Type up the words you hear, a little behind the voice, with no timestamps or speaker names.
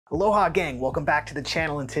Aloha Gang, welcome back to the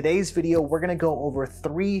channel. In today's video, we're gonna go over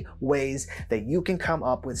 3 ways that you can come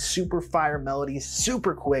up with super fire melodies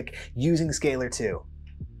super quick using Scaler 2.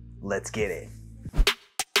 Let's get it.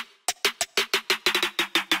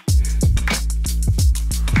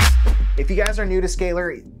 If you guys are new to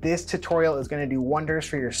Scaler, this tutorial is gonna do wonders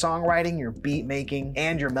for your songwriting, your beat making,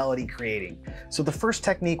 and your melody creating. So the first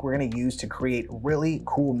technique we're gonna use to create really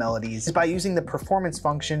cool melodies is by using the performance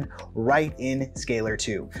function right in Scaler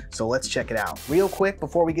 2. So let's check it out. Real quick,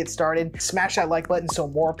 before we get started, smash that like button so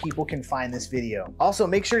more people can find this video. Also,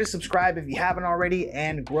 make sure to subscribe if you haven't already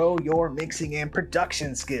and grow your mixing and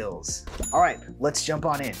production skills. All right, let's jump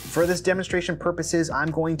on in. For this demonstration purposes,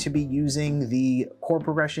 I'm going to be using the chord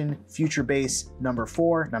progression Future Bass number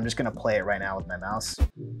 4, and I'm just gonna play it right now with my mouse.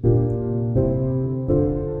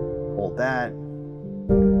 Hold that,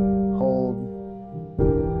 hold.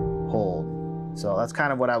 So that's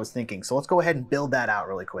kind of what I was thinking. So let's go ahead and build that out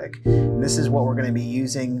really quick. And this is what we're gonna be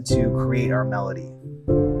using to create our melody.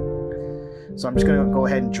 So I'm just gonna go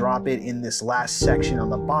ahead and drop it in this last section on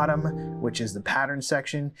the bottom, which is the pattern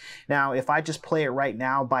section. Now, if I just play it right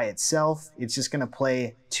now by itself, it's just gonna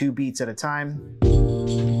play 2 beats at a time.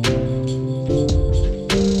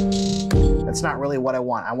 That's not really what I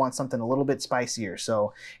want. I want something a little bit spicier.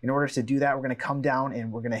 So in order to do that, we're gonna come down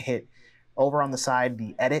and we're gonna hit over on the side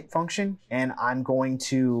the edit function, and I'm going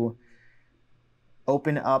to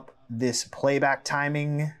open up this playback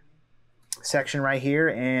timing section right here,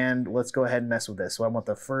 and let's go ahead and mess with this. So I want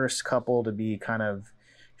the first couple to be kind of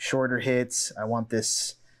shorter hits. I want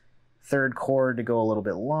this 3rd chord to go a little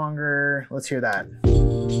bit longer. Let's hear that.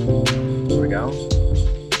 There we go.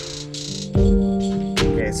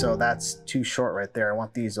 Okay, so that's too short right there. I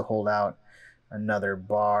want these to hold out another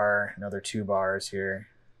bar, another 2 bars here.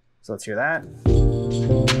 So let's hear that.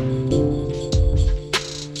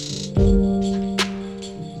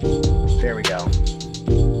 There we go.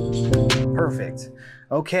 Perfect.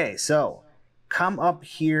 Okay, so come up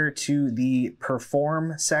here to the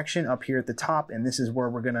perform section up here at the top, and this is where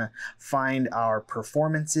we're gonna find our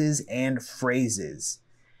performances and phrases.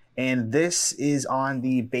 And this is on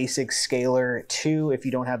the basic Scaler 2. If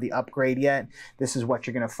you don't have the upgrade yet, this is what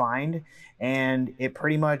you're gonna find. And it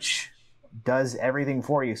pretty much does everything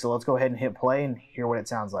for you. So let's go ahead and hit play and hear what it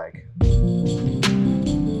sounds like. And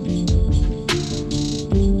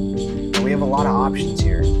we have a lot of options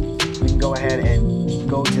here. We can go ahead and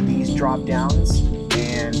go to these drop downs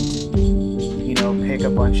and, you know, pick a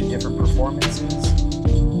bunch of different performances.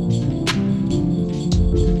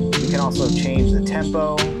 You can also change the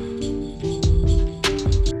tempo.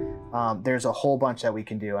 There's a whole bunch that we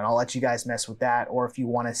can do, and I'll let you guys mess with that. Or if you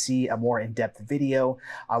want to see a more in-depth video,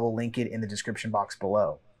 I will link it in the description box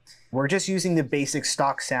below. We're just using the basic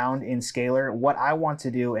stock sound in Scaler. What I want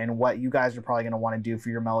to do, and what you guys are probably going to want to do for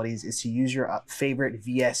your melodies, is to use your favorite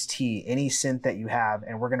VST, any synth that you have,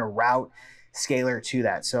 and we're going to route Scaler to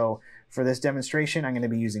that. So for this demonstration, I'm going to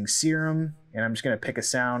be using Serum, and I'm just going to pick a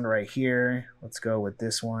sound right here. Let's go with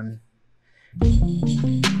this one.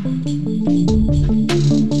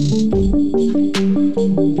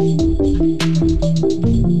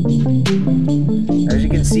 As you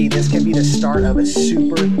can see, this can be the start of a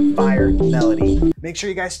super fire melody. Make sure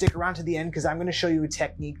you guys stick around to the end because I'm going to show you a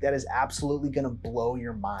technique that is absolutely going to blow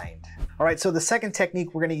your mind. All right, so the second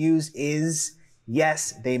technique we're going to use is,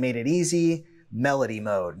 yes, they made it easy, melody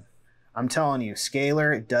mode. I'm telling you,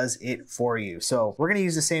 Scaler does it for you. So we're gonna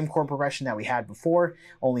use the same chord progression that we had before,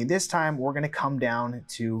 only this time we're gonna come down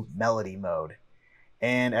to melody mode.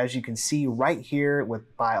 And as you can see right here,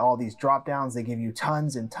 by all these drop downs, they give you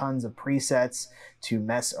tons and tons of presets to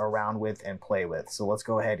mess around with and play with. So let's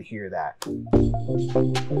go ahead and hear that.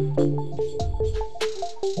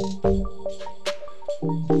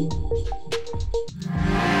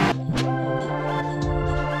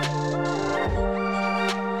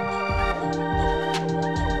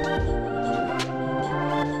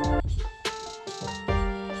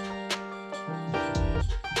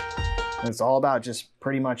 It's all about just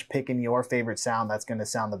pretty much picking your favorite sound that's going to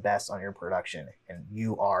sound the best on your production, and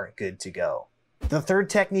you are good to go. The third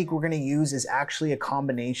technique we're going to use is actually a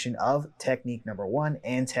combination of technique number 1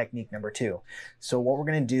 and technique number 2. So what we're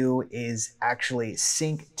going to do is actually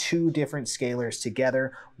sync 2 different scalers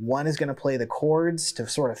together. One is going to play the chords to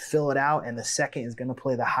sort of fill it out, and the second is going to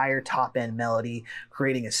play the higher top end melody,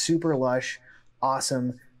 creating a super lush,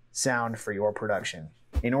 awesome sound for your production.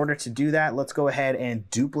 In order to do that, let's go ahead and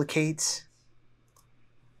duplicate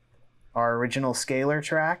our original Scaler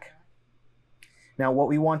track. Now what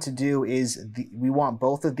we want to do is we want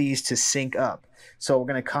both of these to sync up. So we're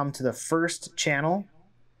going to come to the first channel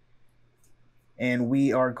and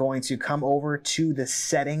we are going to come over to the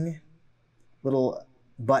setting little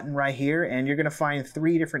button right here, and you're going to find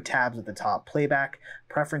 3 different tabs at the top: playback,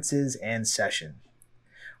 preferences, and session.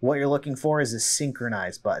 What you're looking for is a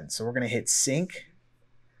synchronize button. So we're going to hit sync.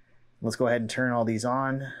 Let's go ahead and turn all these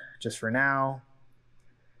on just for now.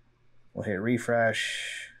 We'll hit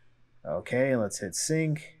refresh. Okay, let's hit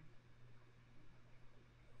sync.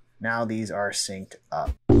 Now these are synced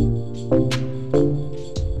up.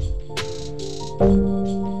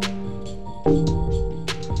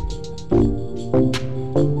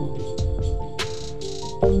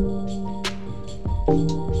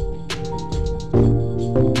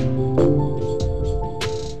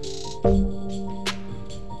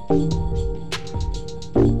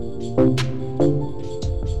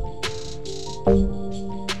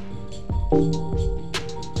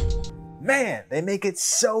 Man, they make it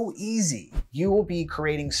so easy. You will be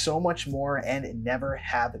creating so much more and never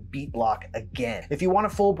have beat block again. If you want a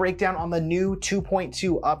full breakdown on the new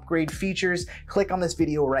 2.2 upgrade features, click on this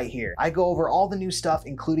video right here. I go over all the new stuff,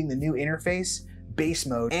 including the new interface, bass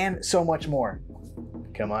mode, and so much more.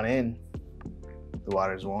 Come on in. The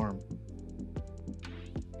water's warm.